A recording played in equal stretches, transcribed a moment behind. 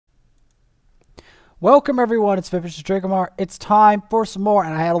Welcome everyone, it's Vipish Dragomar. It's time for some more,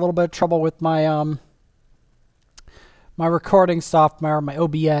 and I had a little bit of trouble with my my recording software, my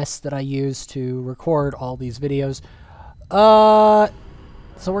OBS that I use to record all these videos. So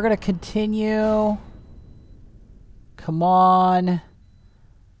we're gonna continue. Come on.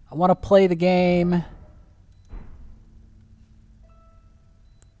 I wanna play the game.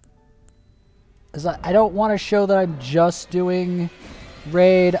 I don't want to show that I'm just doing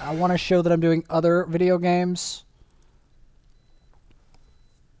Raid. I want to show that I'm doing other video games.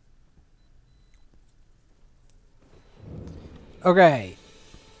 Okay.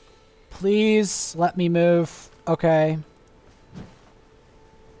 Please let me move. Okay.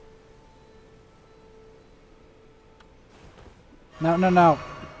 No, no, no.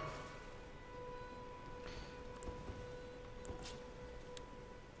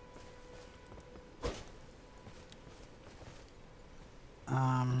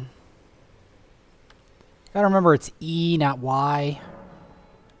 Gotta remember it's E, not Y.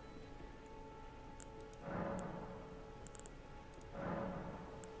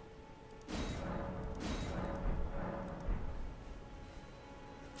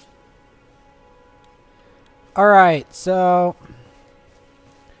 Alright, so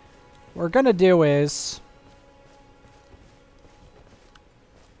what we're gonna do is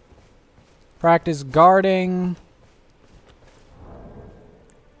practice guarding.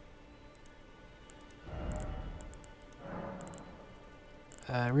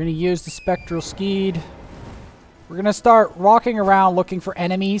 We're going to use the Spectral Skeed. We're going to start walking around looking for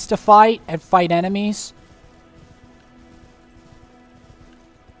enemies to fight and fight enemies.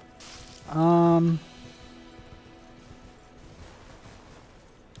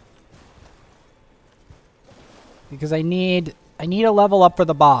 Because I need a level up for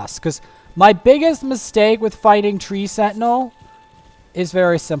the boss. Because my biggest mistake with fighting Tree Sentinel is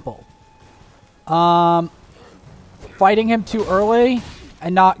very simple. Fighting him too early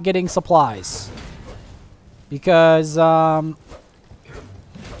and not getting supplies. Because, I've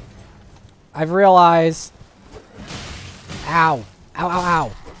realized... Ow. Ow, ow,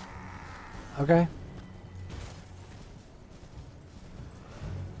 ow. Okay.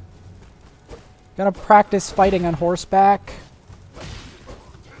 Gotta practice fighting on horseback.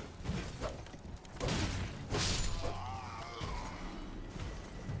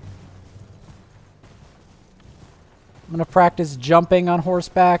 I'm going to practice jumping on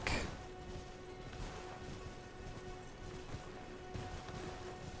horseback.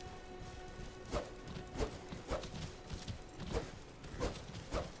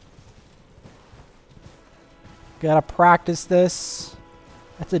 Gotta practice this.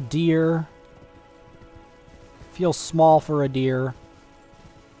 That's a deer. Feels small for a deer.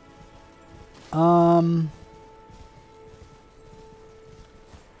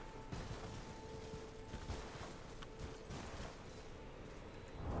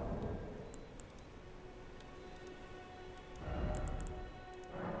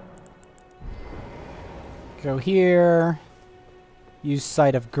 Go here. Use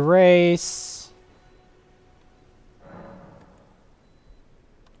Sight of Grace.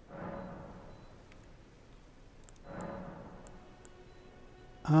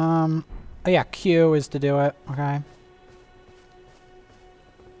 Oh yeah, Q is to do it. Okay.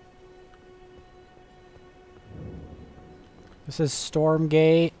 This is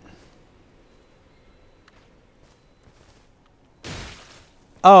Stormgate.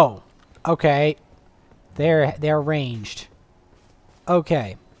 Oh, okay. They're ranged.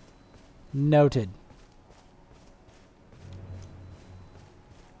 Okay. Noted.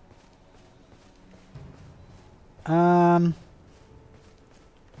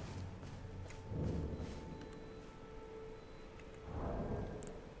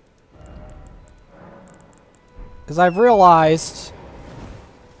 Because I've realized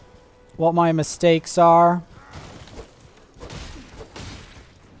what my mistakes are.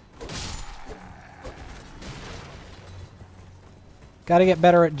 Gotta get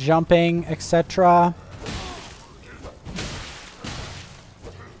better at jumping, etc.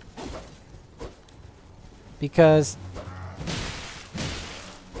 Because...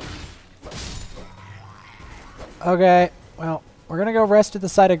 Okay, well, we're gonna go rest at the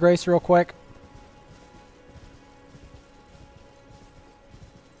Sight of Grace real quick.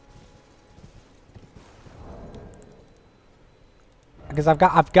 Because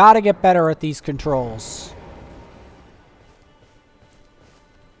I've got to get better at these controls.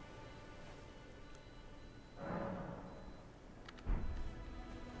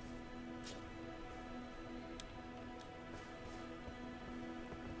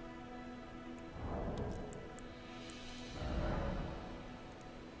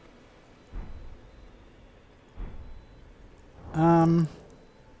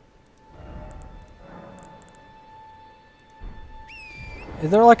 Is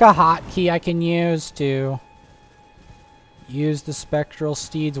there like a hotkey I can use to use the Spectral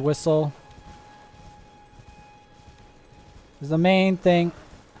Steed's whistle? Is the main thing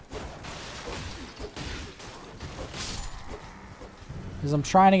is I'm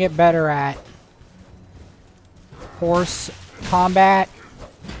trying to get better at horse combat.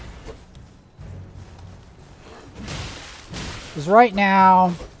 Because right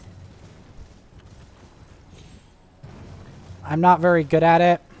now I'm not very good at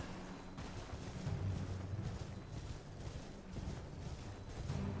it.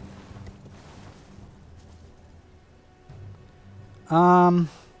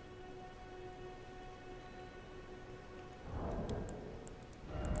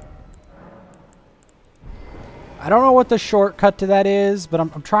 I don't know what the shortcut to that is, but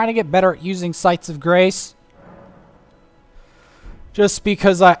I'm trying to get better at using Sights of Grace. Just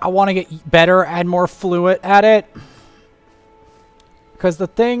because I want to get better and more fluid at it. Because the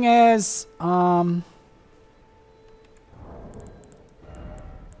thing is,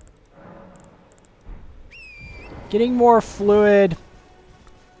 getting more fluid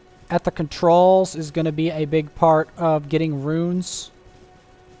at the controls is going to be a big part of getting runes,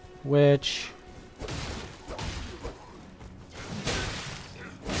 which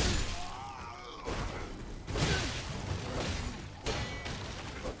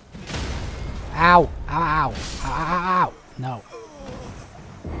ow, ow, ow, ow, no.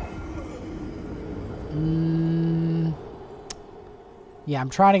 Yeah, I'm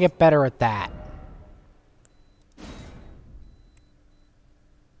trying to get better at that.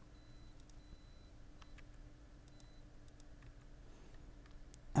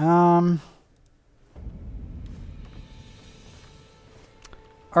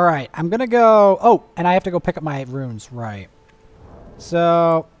 All right, I'm gonna go. Oh, and I have to go pick up my runes, right?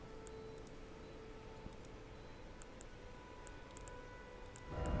 So.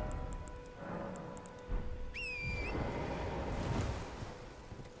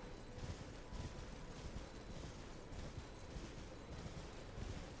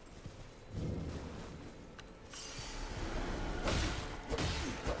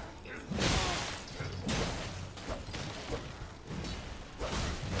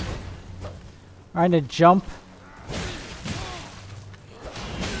 Trying to jump.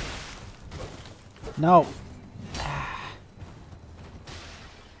 No.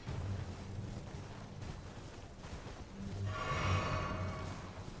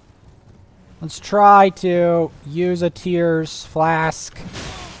 Let's try to use a Tears Flask.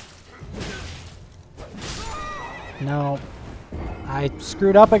 No. I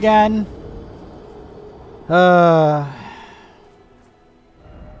screwed up again.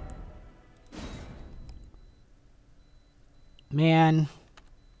 Man.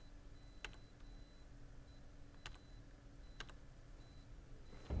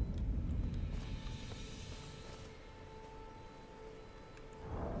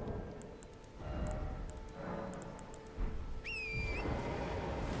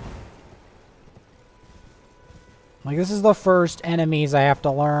 Like, this is the first enemies I have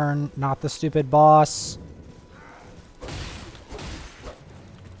to learn, not the stupid boss.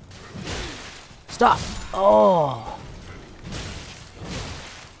 Stop! Oh!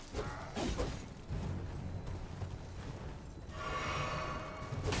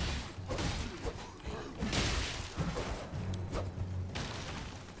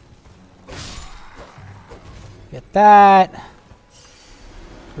 Get that.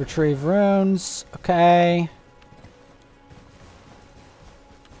 Retrieve runes. Okay.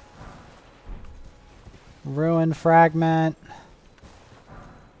 Ruin fragment.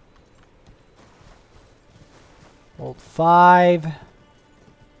 Hold 5.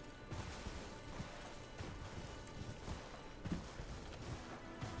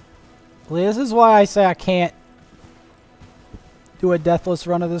 Well, this is why I say I can't do a deathless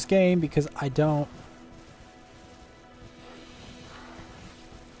run of this game, because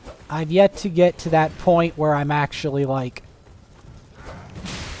I've yet to get to that point where I'm actually, like,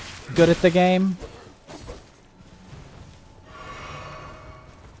 good at the game.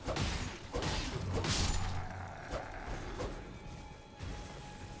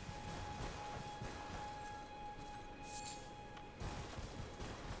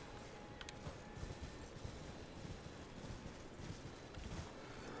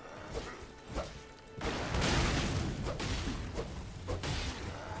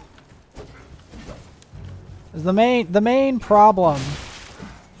 The main problem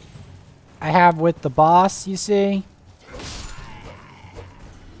I have with the boss, you see,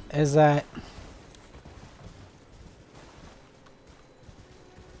 is that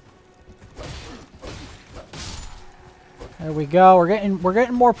There we go. We're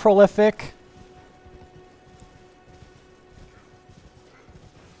getting more prolific.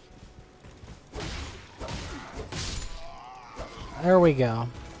 There we go.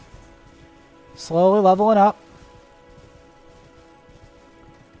 Slowly leveling up.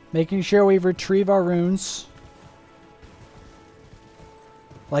 Making sure we retrieve our runes.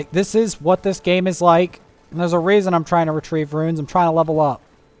 Like, this is what this game is like. And there's a reason I'm trying to retrieve runes. I'm trying to level up.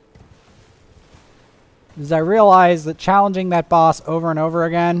 Because I realize that challenging that boss over and over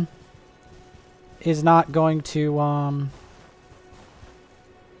again is not going to,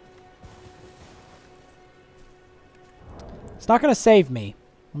 it's not going to save me.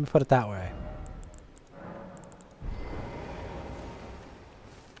 Let me put it that way.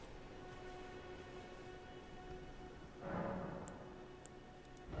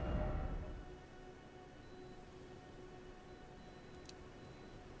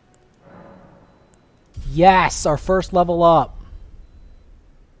 Yes, our first level up.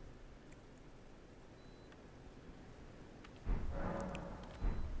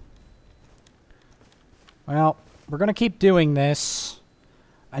 Well, we're going to keep doing this.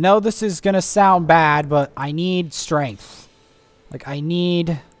 I know this is going to sound bad, but I need strength. Like, I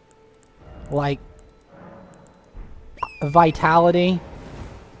need, like, vitality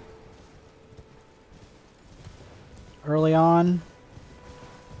early on.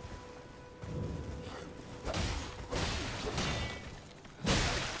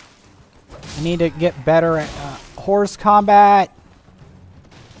 I need to get better at horse combat.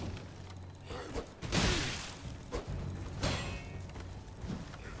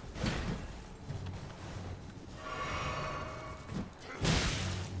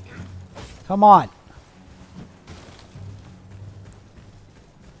 Come on.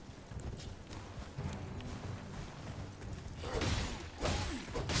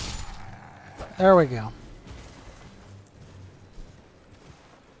 There we go.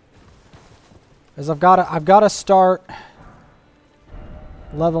 As I've got to start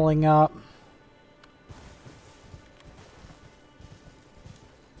leveling up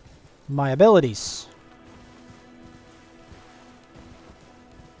my abilities.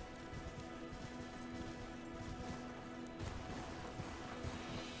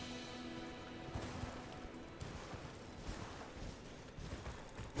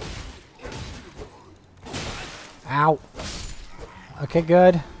 Ow. Okay,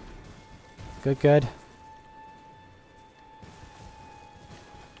 good. Good.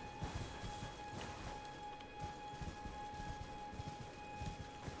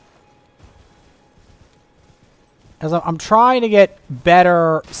 As I'm trying to get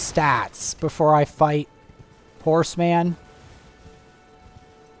better stats before I fight Horseman.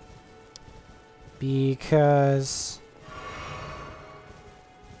 Because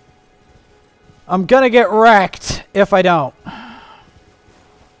I'm gonna get wrecked if I don't.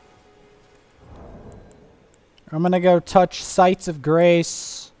 I'm gonna go touch Sights of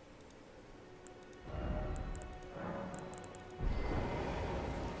Grace.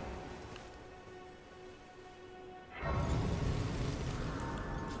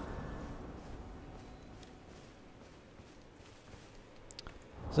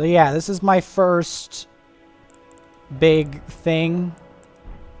 So yeah, this is my first big thing.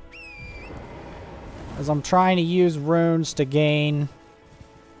 As I'm trying to use runes to gain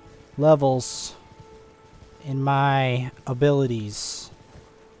levels in my abilities.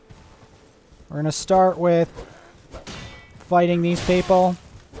 We're going to start with fighting these people.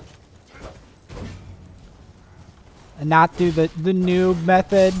 And not do the noob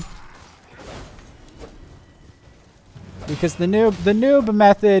method. Because the noob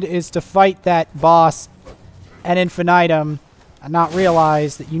method is to fight that boss ad infinitum and not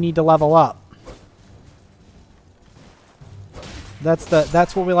realize that you need to level up.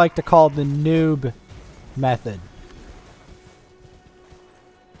 That's what we like to call the noob method.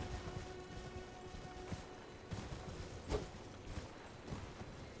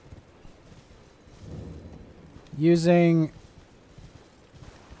 Using...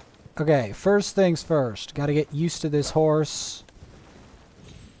 Okay, first things first. Gotta get used to this horse.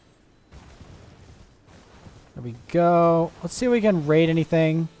 There we go. Let's see if we can raid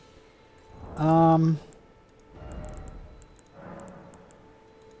anything. I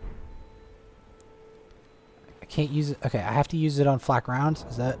can't use it. Okay, I have to use it on flat ground.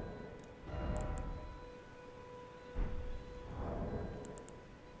 Is that...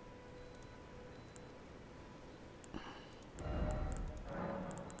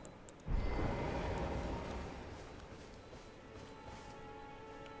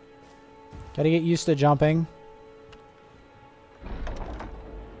 Gotta get used to jumping.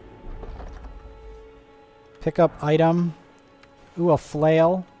 Pick up item. Ooh, a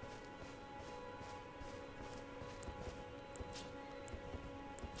flail.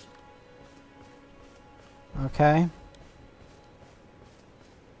 Okay.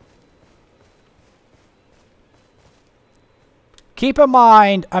 Keep in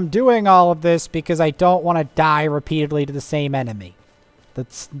mind, I'm doing all of this because I don't want to die repeatedly to the same enemy.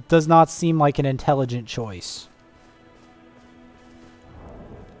 That does not seem like an intelligent choice.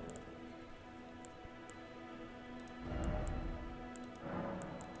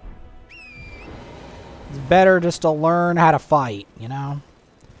 It's better just to learn how to fight, you know?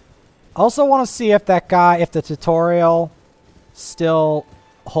 Also want to see if that guy, if the tutorial still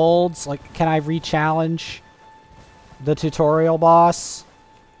holds. Like, can I re-challenge the tutorial boss?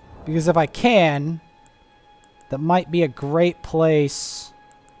 Because if I can, that might be a great place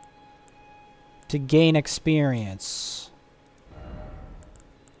to gain experience.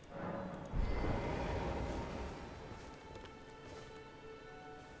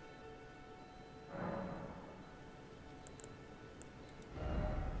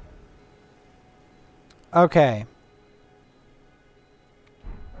 Okay.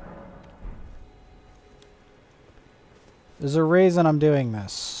 There's a reason I'm doing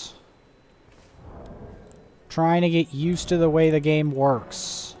this. Trying to get used to the way the game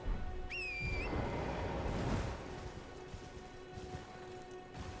works.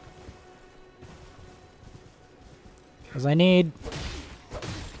 Because I need...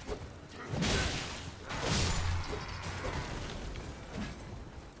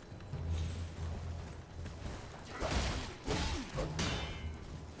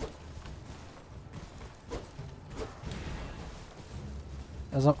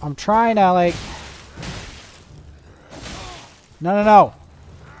 As I'm trying to, like... No, no, no!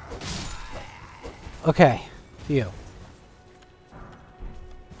 Okay. Phew.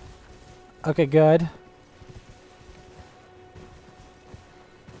 Okay, good.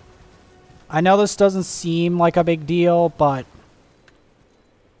 I know this doesn't seem like a big deal, but...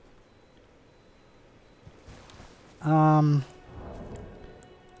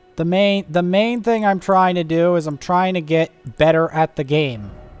 The main thing I'm trying to do is I'm trying to get better at the game.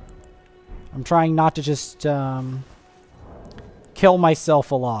 I'm trying not to just kill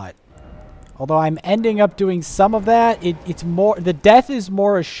myself a lot. Although I'm ending up doing some of that, it's more, the death is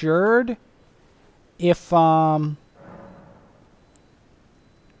more assured if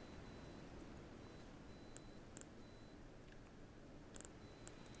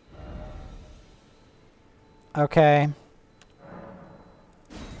okay.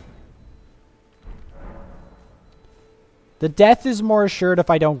 The death is more assured if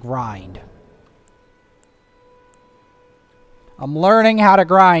I don't grind. I'm learning how to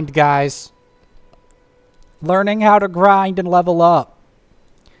grind, guys. Learning how to grind and level up.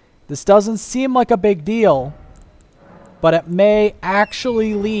 This doesn't seem like a big deal, but it may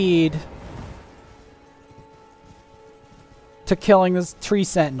actually lead to killing this Tree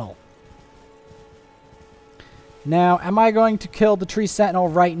Sentinel. Now, am I going to kill the Tree Sentinel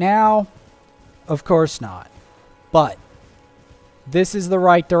right now? Of course not. But this is the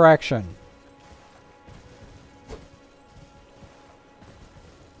right direction.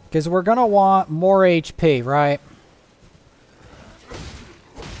 Because we're going to want more HP, right?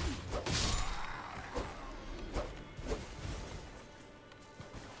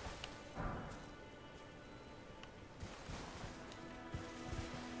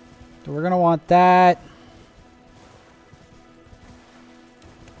 So we're going to want that.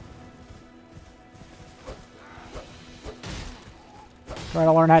 Try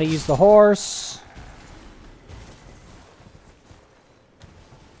to learn how to use the horse.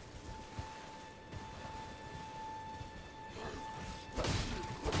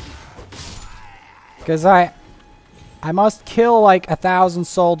 Because I must kill like 1,000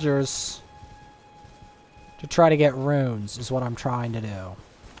 soldiers to try to get runes, is what I'm trying to do.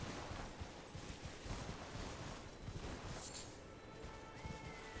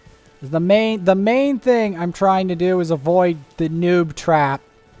 The main thing I'm trying to do is avoid the noob trap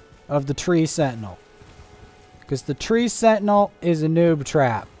of the Tree Sentinel. Because the Tree Sentinel is a noob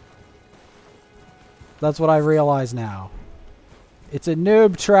trap. That's what I realize now. It's a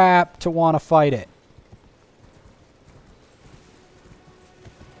noob trap to want to fight it.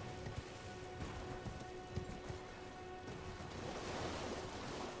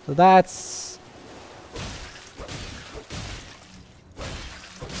 So that's...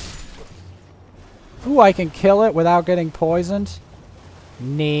 Ooh, I can kill it without getting poisoned.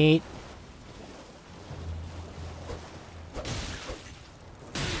 Neat.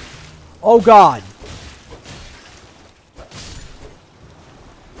 Oh god.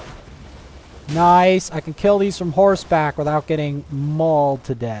 Nice. I can kill these from horseback without getting mauled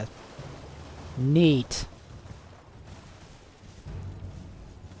to death. Neat.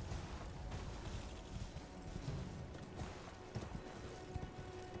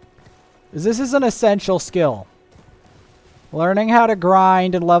 This is an essential skill. Learning how to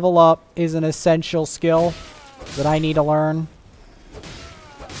grind and level up is an essential skill that I need to learn.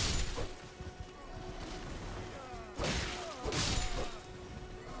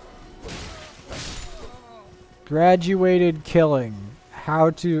 Graduated killing.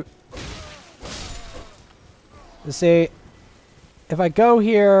 How to... Let's see. If I go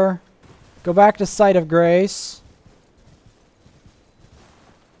here, go back to Site of Grace.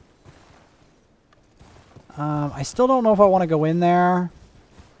 I still don't know if I want to go in there.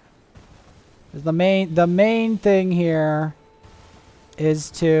 The main thing here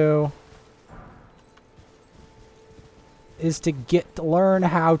is to learn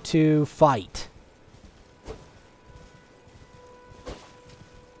how to fight.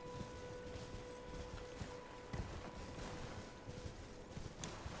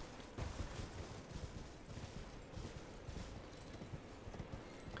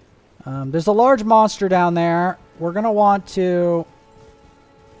 There's a large monster down there. We're going to want to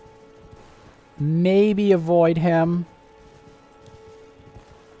maybe avoid him.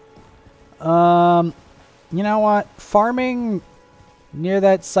 You know what? Farming near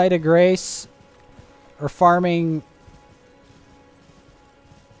that Site of Grace, or farming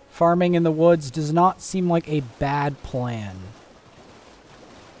in the woods, does not seem like a bad plan.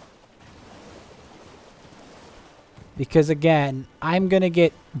 Because again, I'm going to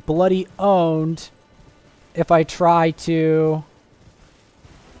get bloody owned if I try to...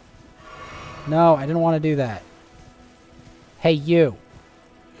 No, I didn't want to do that. Hey, you.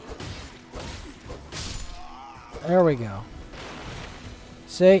 There we go.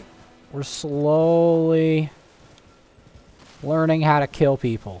 See? We're slowly learning how to kill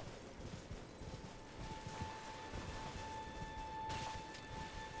people.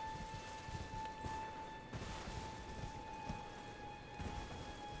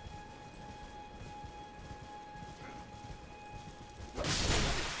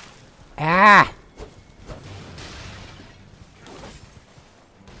 Ah!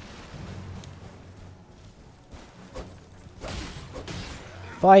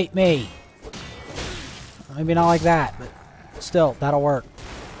 Fight me. Maybe not like that, but still, that'll work.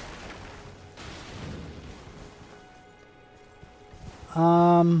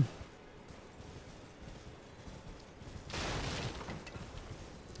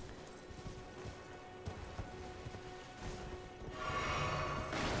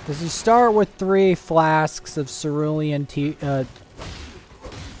 Does he start with 3 flasks of cerulean tea?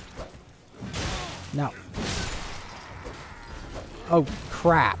 No. Oh,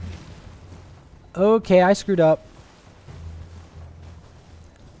 crap. Okay, I screwed up.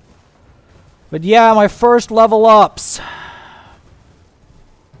 But yeah, my first level ups.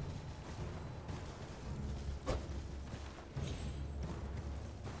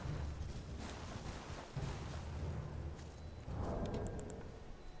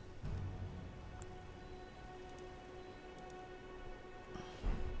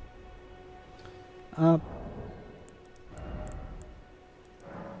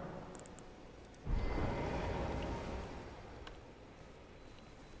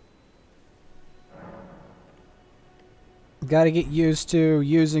 Got to get used to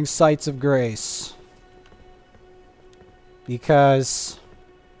using Sites of Grace. Because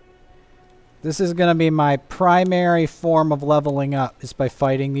this is going to be my primary form of leveling up, is by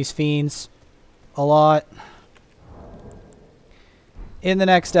fighting these fiends a lot. In the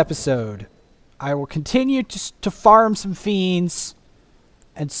next episode, I will continue to farm some fiends,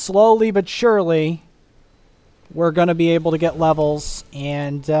 and slowly but surely, we're going to be able to get levels,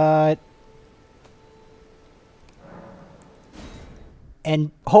 and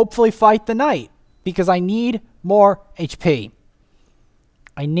hopefully fight the knight, because I need more HP.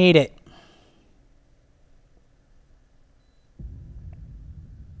 I need it.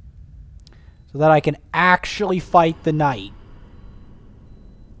 So that I can actually fight the knight.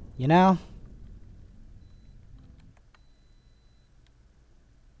 You know?